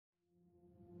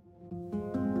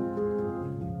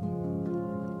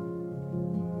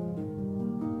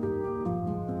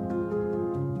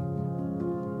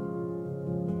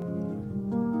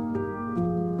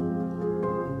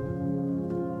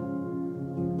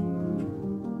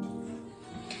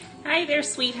Hi there,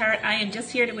 sweetheart. I am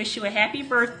just here to wish you a happy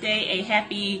birthday, a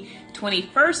happy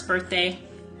 21st birthday,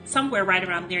 somewhere right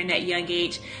around there in that young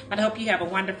age. But I hope you have a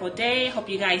wonderful day. Hope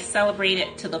you guys celebrate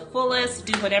it to the fullest.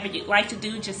 Do whatever you'd like to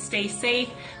do. Just stay safe.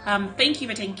 Thank you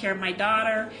for taking care of my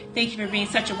daughter. Thank you for being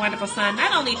such a wonderful son,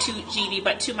 not only to Jeannie,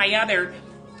 but to my other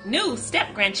new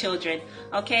step-grandchildren,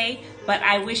 okay? But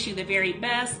I wish you the very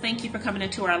best. Thank you for coming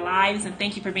into our lives, and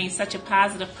thank you for being such a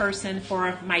positive person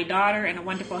for my daughter and a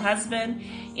wonderful husband.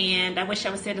 And I wish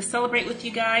I was there to celebrate with you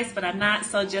guys, but I'm not,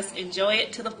 so just enjoy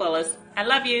it to the fullest. I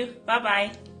love you.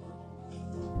 Bye-bye.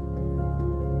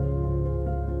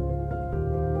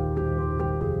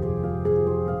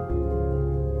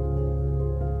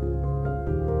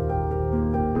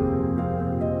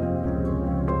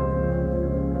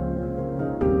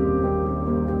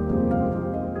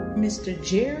 Mr.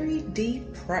 Jerry D.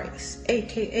 Price,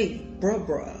 aka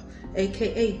Bruh,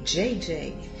 aka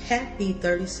JJ, happy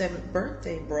 37th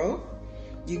birthday, bro.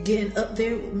 You getting up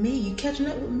there with me, you catching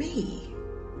up with me.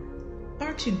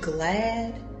 Aren't you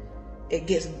glad? It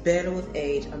gets better with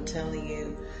age, I'm telling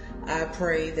you. I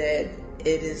pray that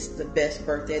it is the best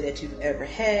birthday that you've ever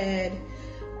had.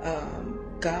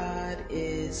 God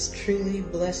is truly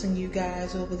blessing you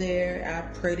guys over there. I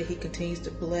pray that he continues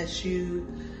to bless you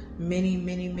many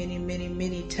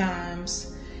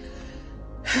times.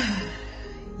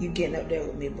 You getting up there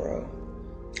with me, bro.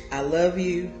 I love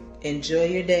you. Enjoy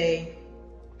your day.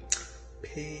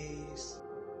 Peace.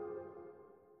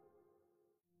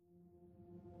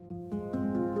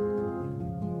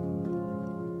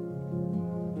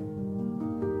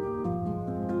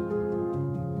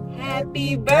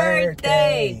 Happy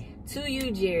birthday to you,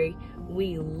 Jerry.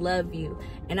 We love you.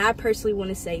 And I personally want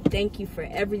to say thank you for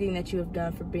everything that you have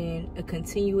done, for being a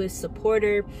continuous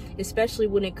supporter, especially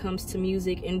when it comes to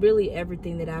music and really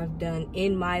everything that I've done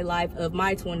in my life of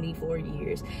my 24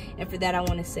 years. And for that, I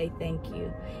want to say thank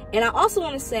you. And I also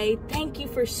want to say thank you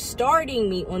for starting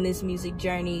me on this music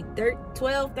journey.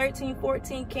 12, 13,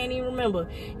 14, can't even remember.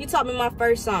 You taught me my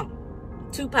first song,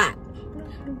 Tupac.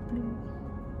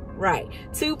 Right,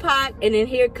 Tupac, and then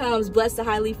here comes Blessed the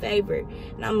Highly Favored.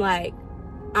 And I'm like,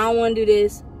 I don't want to do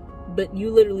this, but you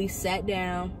literally sat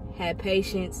down, had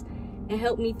patience, and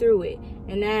helped me through it.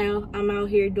 And now I'm out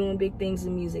here doing big things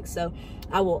in music. So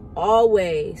I will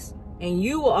always, and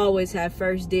you will always have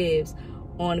first dibs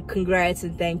on congrats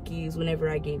and thank yous whenever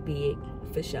I get big,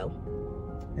 for sure.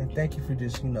 And thank you for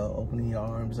just, opening your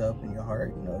arms up and your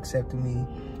heart, accepting me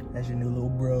as your new little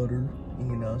brother,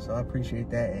 so I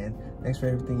appreciate that. And thanks for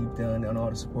everything you've done and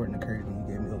all the support and encouragement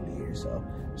you gave me over the years. So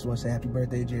just want to say happy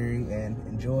birthday, Jerry, and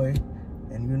enjoy.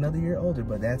 And you're another year older,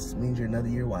 but that means you're another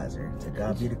year wiser. To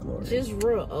God be the glory. Just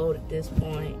real old at this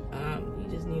point. You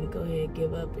just need to go ahead and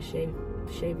give up and shave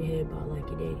your head bald like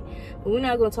your daddy. But we're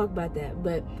not going to talk about that.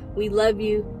 But we love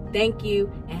you, thank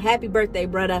you, and happy birthday,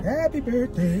 brother. Happy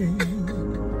birthday.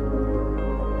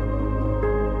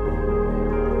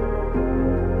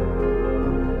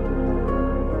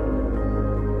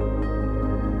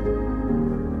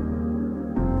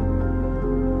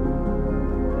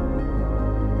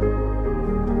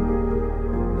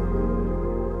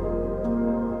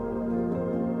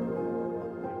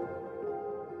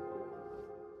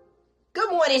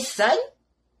 Son,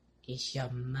 it's your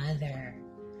mother,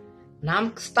 and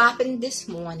I'm stopping this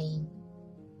morning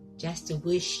just to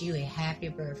wish you a happy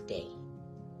birthday.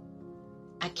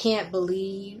 I can't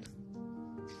believe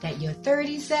that you're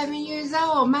 37 years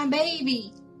old, my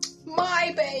baby,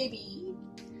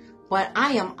 but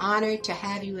I am honored to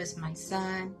have you as my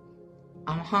son.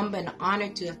 I'm humbled and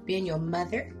honored to have been your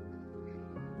mother.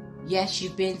 Yes,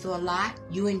 you've been through a lot,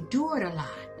 you endured a lot.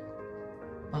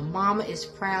 But Mama is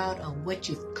proud of what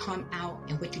you've come out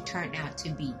and what you turned out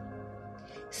to be.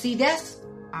 See, that's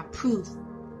our proof.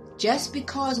 Just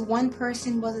because one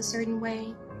person was a certain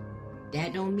way,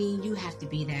 that don't mean you have to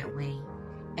be that way.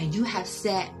 And you have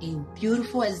set a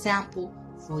beautiful example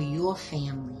for your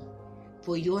family,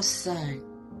 for your son,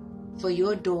 for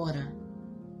your daughter,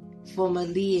 for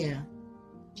Malia.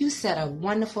 You set a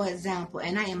wonderful example,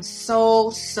 and I am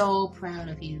so proud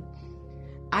of you.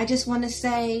 I just want to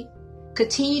say,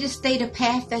 continue to stay the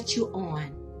path that you're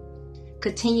on.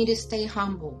 Continue to stay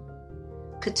humble.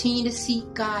 Continue to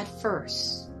seek God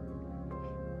first.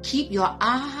 Keep your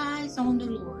eyes on the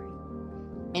Lord,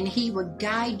 and He will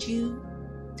guide you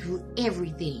through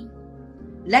everything.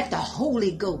 Let the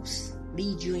Holy Ghost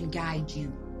lead you and guide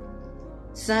you.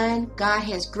 Son, God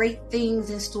has great things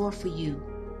in store for you.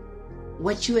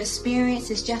 What you experience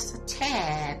is just a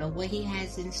tab of what He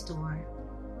has in store.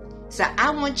 So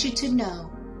I want you to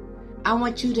know, I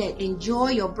want you to enjoy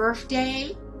your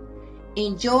birthday.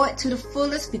 Enjoy it to the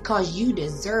fullest because you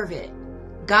deserve it.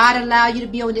 God allowed you to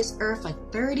be on this earth for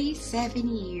 37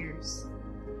 years.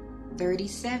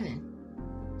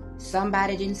 37.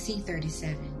 Somebody didn't see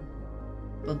 37,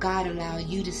 but God allowed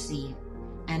you to see it.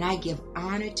 And I give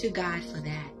honor to God for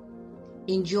that.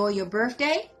 Enjoy your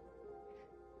birthday.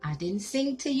 I didn't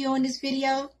sing to you on this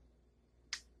video.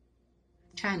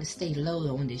 I'm trying to stay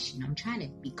low on this, I'm trying to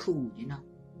be cool,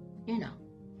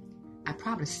 I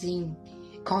probably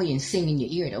call you and sing in your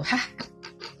ear though.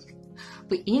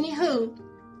 But anywho,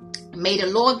 may the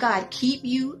Lord God keep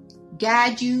you,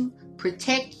 guide you,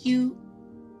 protect you,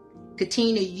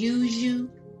 continue to use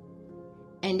you,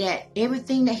 and that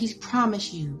everything that He's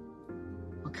promised you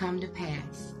will come to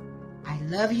pass. I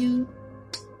love you.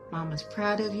 Mama's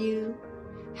proud of you.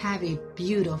 Have a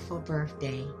beautiful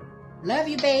birthday. Love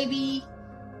you, baby.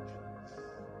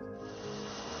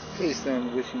 Hey,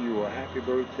 son, wishing you a happy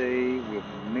birthday with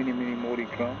many, many more to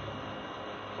come.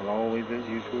 I'll always, as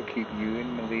usual, keep you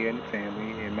and Malia and the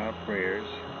family in my prayers.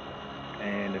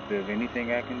 And if there's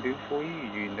anything I can do for you,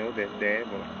 you know that Dad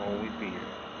will always be here.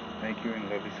 Thank you and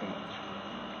love you so much.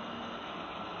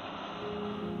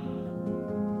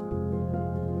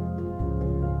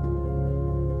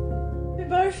 Happy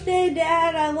birthday,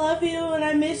 Dad. I love you and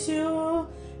I miss you.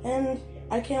 And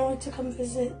I can't wait to come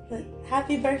visit. But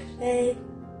happy birthday.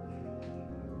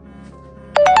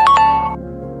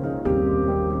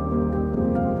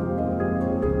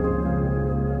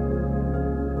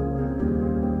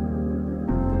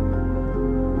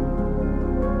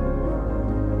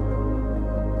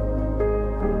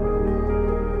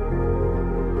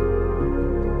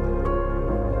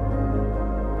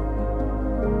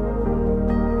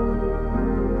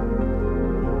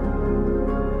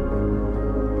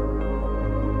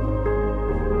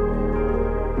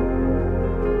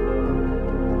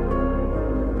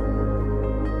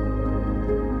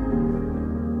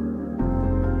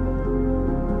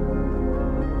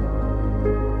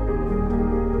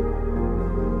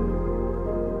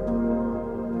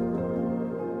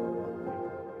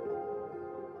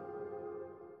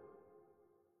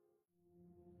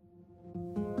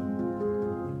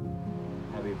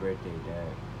 Happy birthday,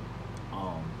 Dad.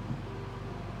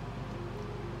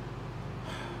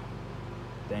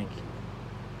 Thank you.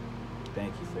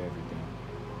 Thank you for everything.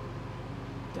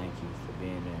 Thank you for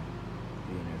being there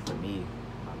for me,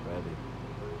 my brother,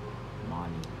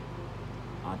 Monty,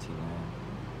 Auntie Lam,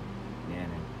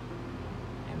 Nana,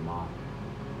 and Mom.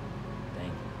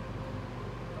 Thank you.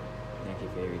 Thank you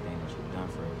for everything that you've done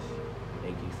for us.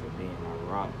 Thank you for being my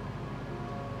rock,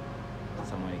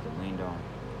 someone you can lean on,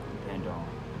 depend on.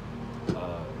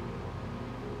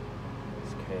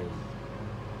 It's crazy.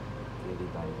 Really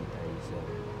about to be 37.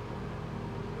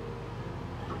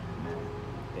 Man,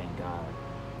 thank God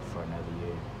for another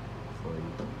year for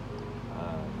you.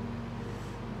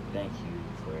 Thank you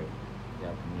for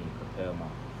helping me propel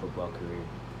my football career.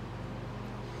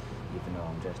 Even though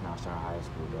I'm just now starting high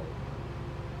school, but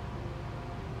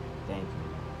thank you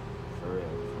for real,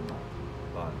 from my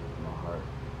bottom of my heart.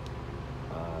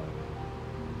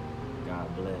 God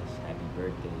bless. Happy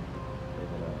birthday.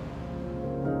 Live it up.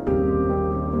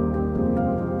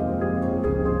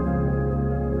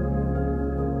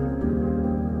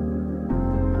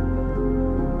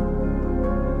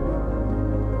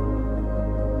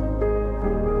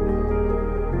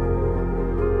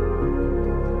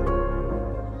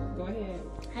 Go ahead.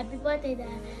 Happy birthday,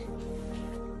 Dad.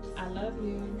 I love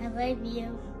you. I love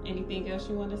you. Anything else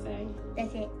you want to say?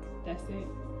 That's it. That's it.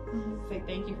 Say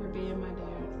thank you for being my dad.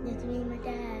 That's me, my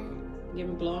dad. Give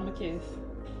him, blow him a kiss.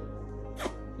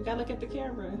 You gotta look at the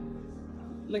camera.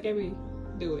 Look at me.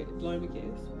 Do it. Blow him a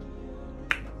kiss.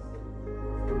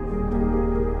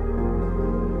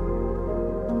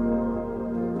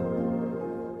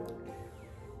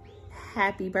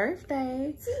 Happy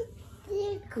birthday.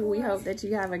 We hope that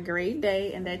you have a great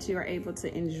day and that you are able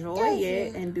to enjoy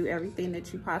it and do everything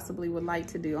that you possibly would like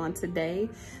to do on today.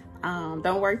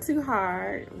 Don't work too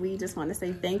hard. We just want to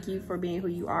say thank you for being who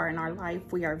you are in our life.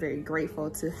 We are very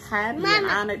grateful to have you and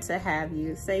honored to have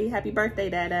you. Say happy birthday,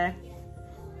 Dada.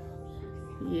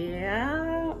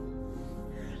 Yeah.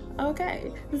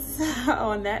 Okay. So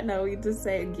on that note, we just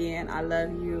say again, I love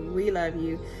you. We love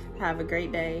you. Have a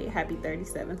great day. Happy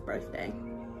 37th birthday.